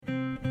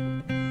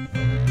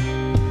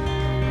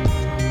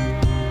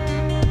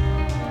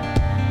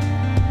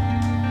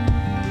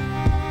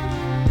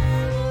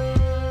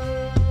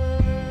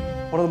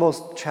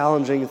most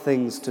challenging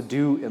things to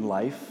do in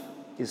life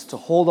is to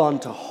hold on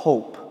to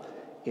hope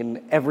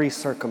in every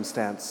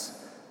circumstance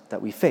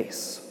that we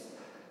face.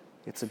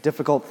 It's a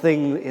difficult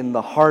thing in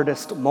the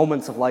hardest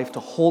moments of life to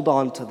hold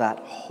on to that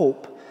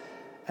hope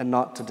and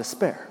not to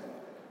despair.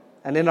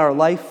 And in our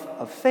life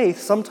of faith,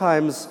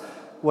 sometimes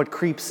what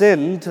creeps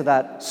into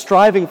that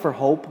striving for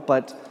hope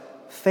but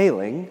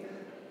failing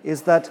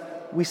is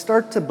that we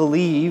start to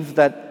believe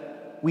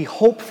that we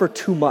hope for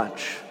too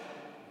much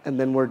and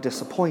then we're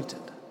disappointed.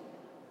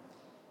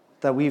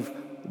 That we've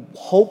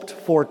hoped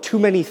for too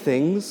many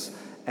things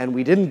and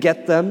we didn't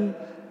get them,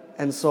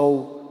 and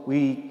so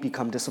we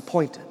become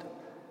disappointed.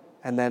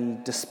 And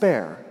then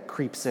despair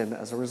creeps in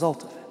as a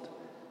result of it.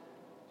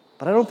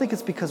 But I don't think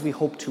it's because we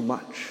hope too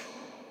much,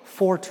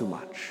 for too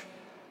much.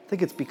 I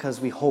think it's because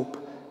we hope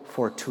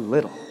for too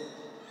little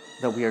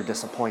that we are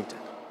disappointed.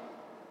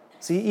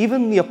 See,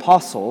 even the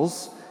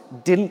apostles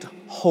didn't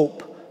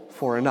hope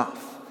for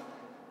enough.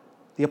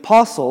 The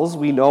apostles,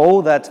 we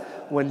know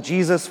that when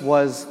Jesus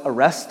was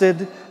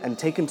arrested and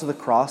taken to the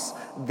cross,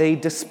 they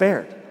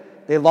despaired.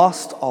 They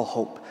lost all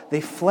hope.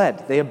 They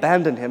fled. They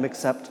abandoned him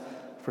except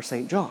for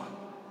St. John.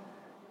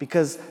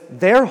 Because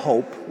their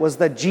hope was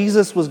that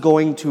Jesus was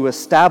going to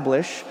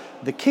establish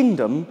the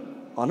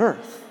kingdom on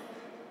earth.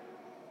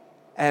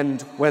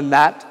 And when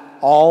that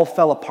all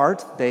fell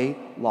apart, they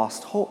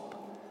lost hope.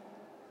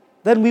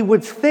 Then we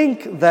would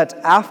think that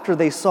after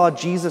they saw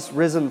Jesus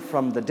risen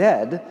from the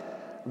dead,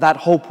 that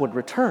hope would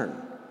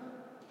return.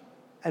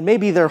 And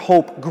maybe their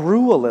hope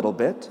grew a little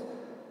bit,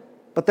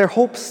 but their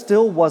hope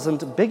still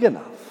wasn't big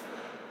enough.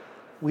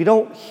 We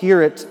don't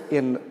hear it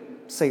in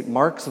St.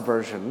 Mark's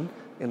version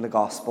in the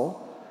gospel,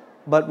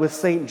 but with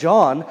St.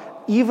 John,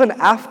 even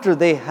after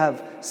they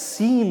have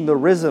seen the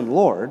risen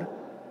Lord,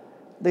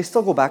 they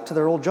still go back to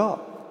their old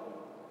job.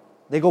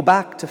 They go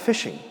back to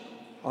fishing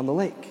on the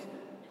lake,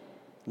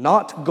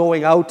 not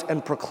going out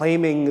and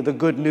proclaiming the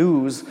good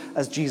news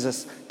as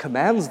Jesus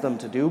commands them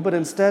to do, but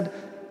instead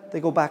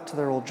they go back to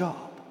their old job.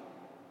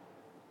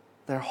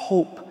 Their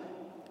hope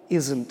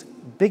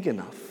isn't big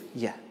enough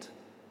yet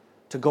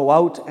to go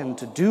out and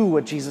to do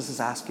what Jesus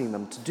is asking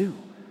them to do.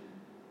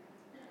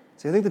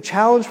 So I think the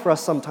challenge for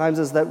us sometimes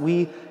is that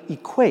we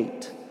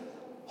equate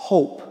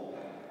hope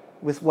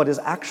with what is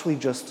actually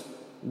just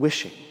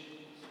wishing.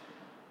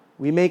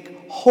 We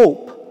make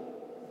hope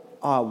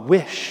a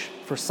wish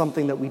for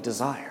something that we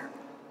desire.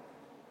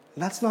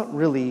 And that's not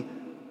really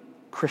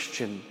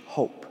Christian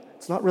hope.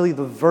 It's not really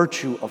the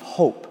virtue of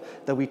hope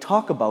that we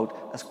talk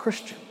about as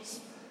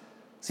Christians.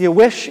 See, a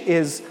wish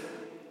is,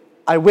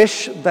 I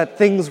wish that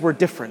things were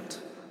different.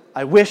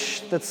 I wish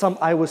that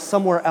I was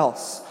somewhere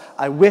else.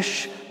 I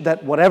wish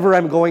that whatever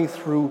I'm going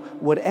through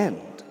would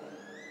end.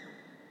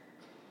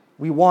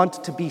 We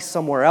want to be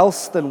somewhere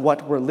else than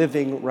what we're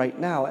living right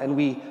now, and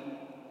we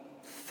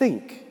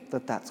think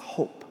that that's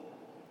hope.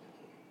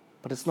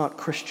 But it's not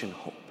Christian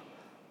hope.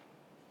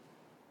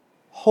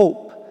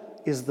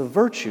 Hope is the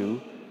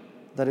virtue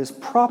that is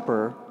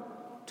proper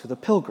to the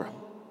pilgrim.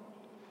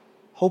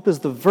 Hope is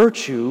the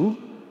virtue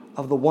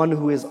of the one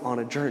who is on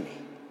a journey.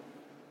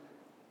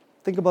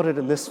 Think about it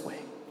in this way.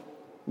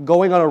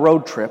 Going on a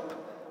road trip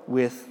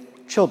with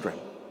children.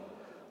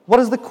 What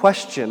is the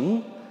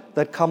question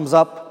that comes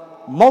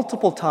up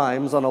multiple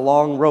times on a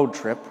long road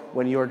trip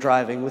when you are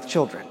driving with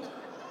children?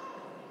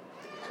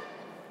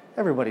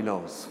 Everybody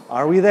knows.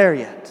 Are we there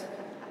yet?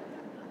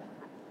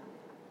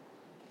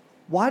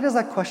 Why does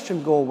that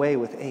question go away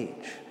with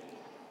age?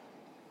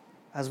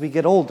 As we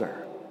get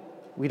older,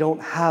 we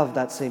don't have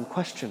that same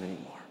question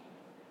anymore.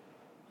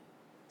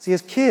 See,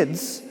 as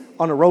kids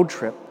on a road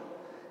trip,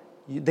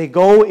 they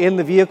go in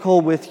the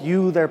vehicle with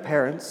you, their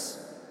parents,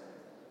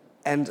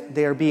 and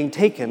they are being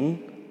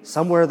taken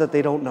somewhere that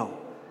they don't know.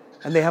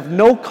 And they have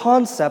no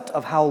concept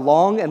of how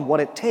long and what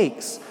it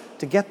takes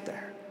to get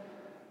there.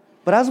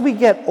 But as we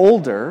get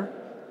older,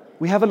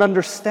 we have an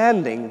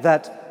understanding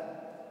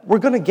that we're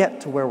going to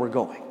get to where we're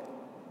going.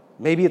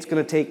 Maybe it's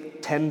going to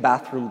take 10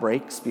 bathroom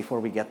breaks before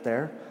we get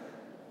there.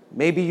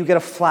 Maybe you get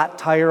a flat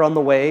tire on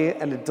the way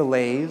and it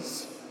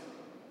delays.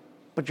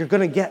 But you're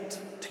going to get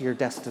to your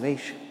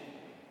destination.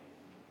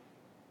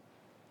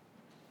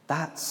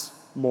 That's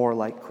more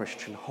like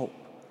Christian hope.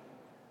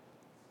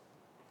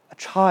 A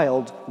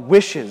child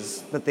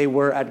wishes that they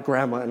were at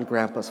Grandma and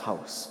Grandpa's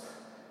house.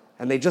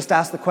 And they just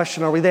ask the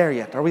question, are we there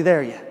yet? Are we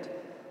there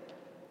yet?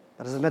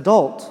 But as an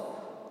adult,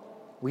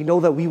 we know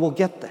that we will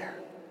get there.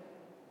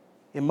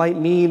 It might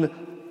mean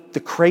the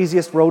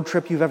craziest road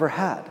trip you've ever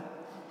had,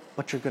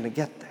 but you're going to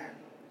get there.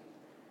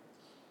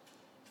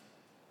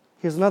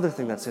 Here's another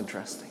thing that's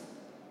interesting.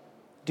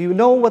 Do you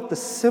know what the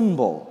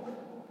symbol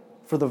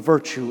for the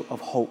virtue of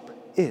hope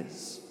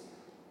is?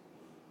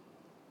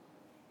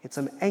 It's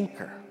an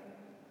anchor.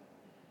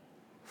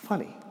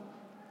 Funny.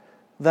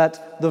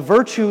 That the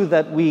virtue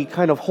that we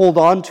kind of hold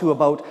on to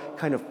about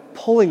kind of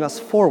pulling us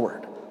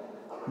forward,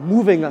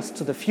 moving us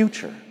to the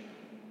future,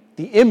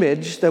 the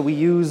image that we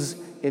use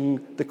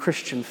in the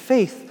Christian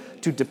faith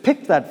to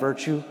depict that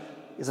virtue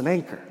is an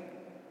anchor.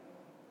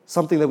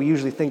 Something that we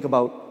usually think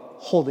about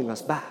holding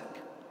us back.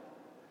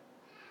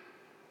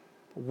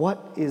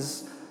 What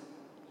is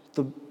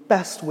the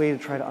best way to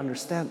try to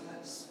understand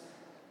this?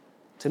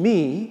 To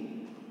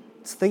me,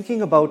 it's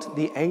thinking about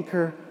the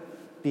anchor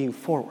being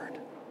forward.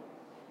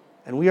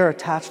 And we are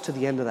attached to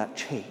the end of that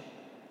chain.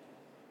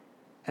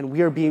 And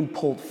we are being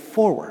pulled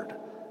forward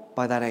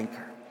by that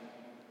anchor.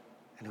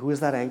 And who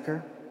is that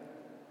anchor?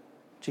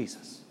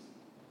 Jesus.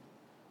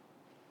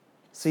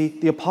 See,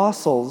 the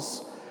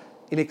apostles,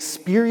 in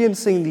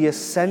experiencing the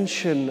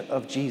ascension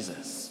of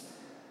Jesus,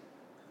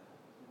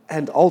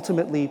 and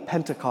ultimately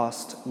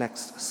Pentecost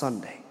next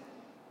Sunday,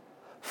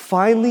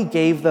 finally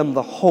gave them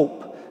the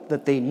hope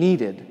that they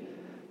needed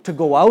to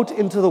go out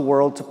into the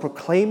world to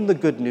proclaim the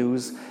good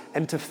news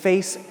and to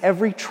face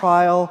every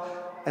trial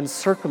and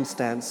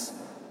circumstance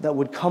that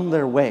would come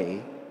their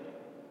way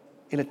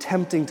in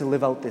attempting to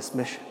live out this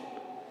mission.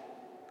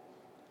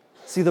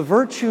 See, the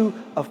virtue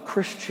of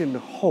Christian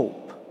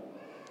hope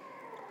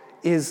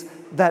is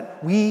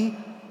that we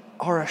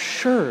are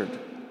assured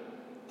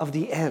of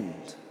the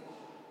end,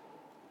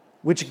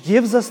 which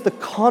gives us the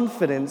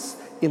confidence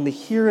in the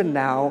here and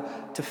now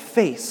to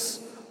face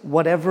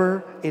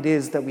whatever it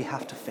is that we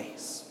have to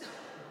face.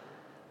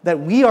 That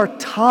we are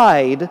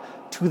tied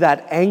to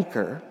that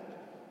anchor,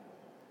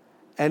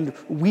 and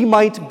we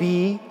might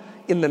be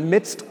in the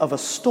midst of a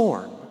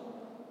storm,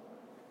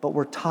 but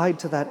we're tied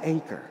to that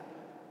anchor,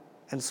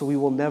 and so we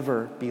will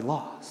never be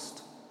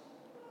lost.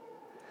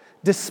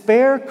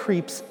 Despair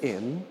creeps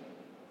in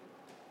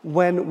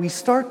when we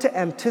start to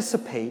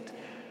anticipate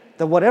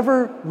that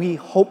whatever we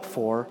hope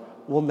for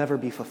will never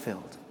be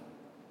fulfilled.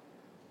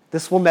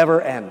 This will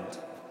never end.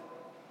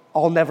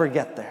 I'll never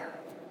get there.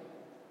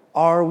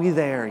 Are we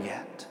there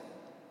yet?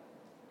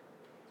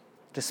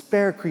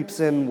 Despair creeps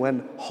in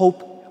when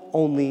hope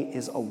only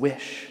is a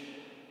wish.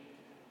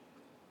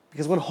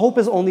 Because when hope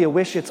is only a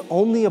wish, it's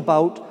only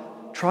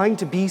about trying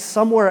to be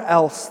somewhere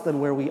else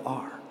than where we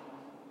are.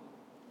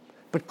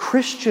 But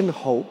Christian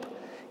hope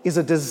is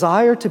a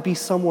desire to be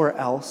somewhere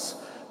else,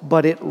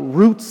 but it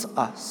roots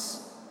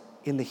us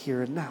in the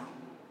here and now.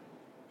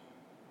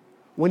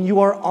 When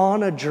you are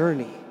on a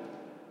journey,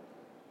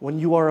 when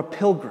you are a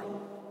pilgrim,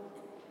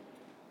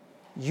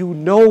 you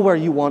know where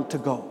you want to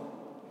go.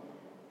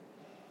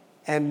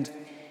 And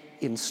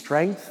in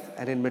strength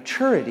and in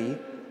maturity,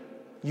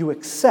 you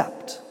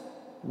accept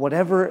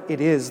whatever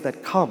it is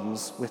that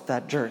comes with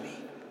that journey.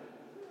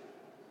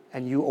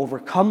 And you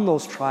overcome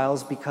those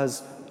trials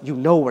because you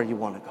know where you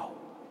want to go.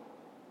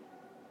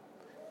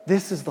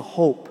 This is the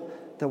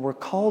hope that we're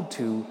called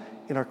to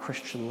in our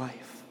Christian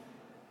life.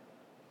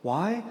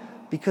 Why?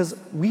 Because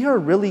we are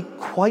really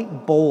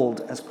quite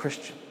bold as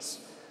Christians.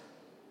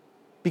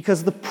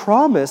 Because the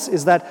promise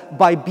is that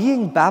by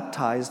being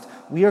baptized,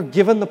 we are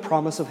given the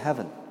promise of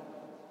heaven.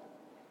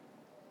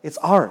 It's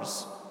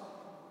ours.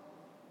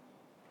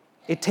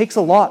 It takes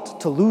a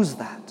lot to lose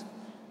that.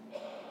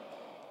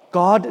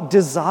 God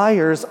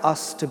desires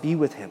us to be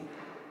with Him.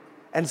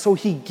 And so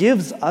He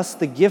gives us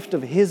the gift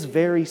of His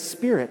very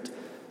Spirit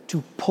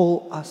to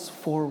pull us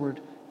forward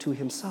to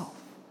Himself.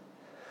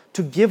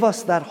 To give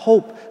us that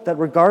hope that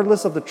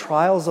regardless of the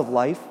trials of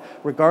life,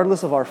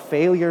 regardless of our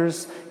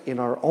failures in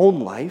our own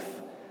life,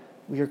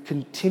 we are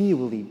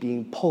continually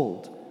being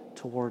pulled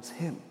towards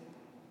Him.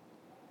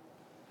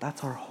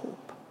 That's our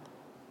hope.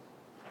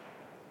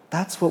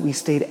 That's what we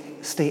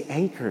stay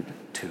anchored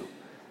to.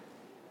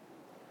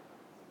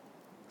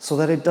 So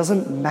that it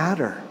doesn't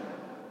matter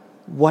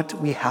what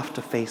we have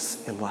to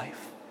face in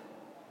life.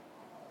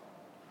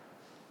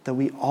 That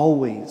we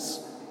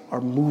always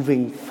are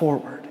moving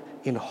forward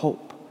in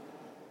hope.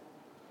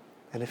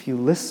 And if you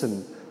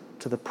listen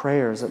to the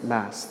prayers at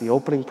Mass, the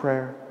opening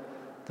prayer,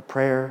 the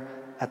prayer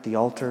at the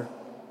altar,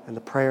 and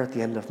the prayer at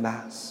the end of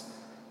Mass,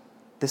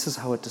 this is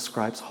how it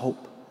describes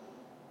hope.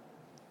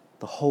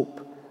 The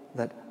hope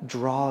that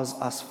draws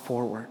us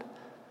forward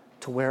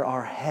to where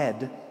our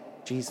head,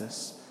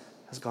 Jesus,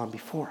 has gone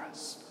before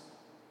us.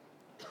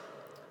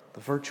 The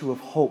virtue of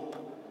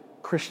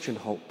hope, Christian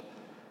hope,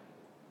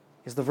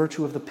 is the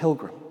virtue of the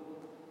pilgrim.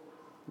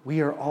 We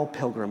are all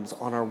pilgrims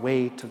on our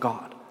way to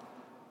God.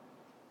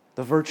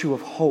 The virtue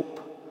of hope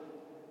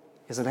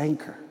is an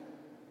anchor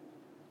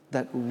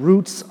that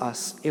roots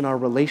us in our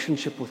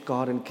relationship with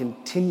God and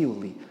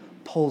continually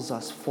pulls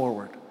us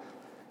forward,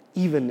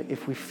 even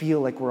if we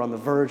feel like we're on the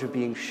verge of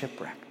being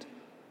shipwrecked.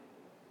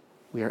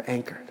 We are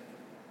anchored.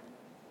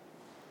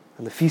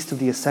 And the Feast of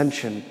the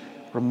Ascension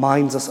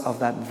reminds us of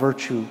that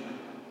virtue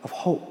of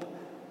hope,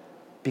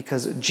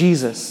 because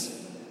Jesus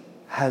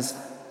has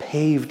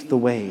paved the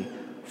way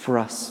for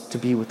us to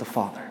be with the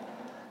Father.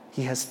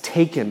 He has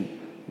taken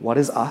what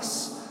is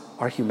us,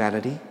 our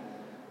humanity,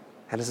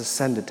 and has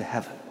ascended to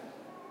heaven.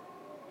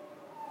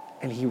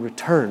 And He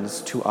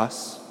returns to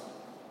us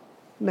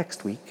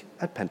next week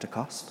at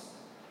Pentecost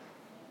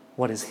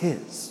what is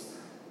His,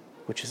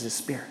 which is His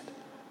Spirit.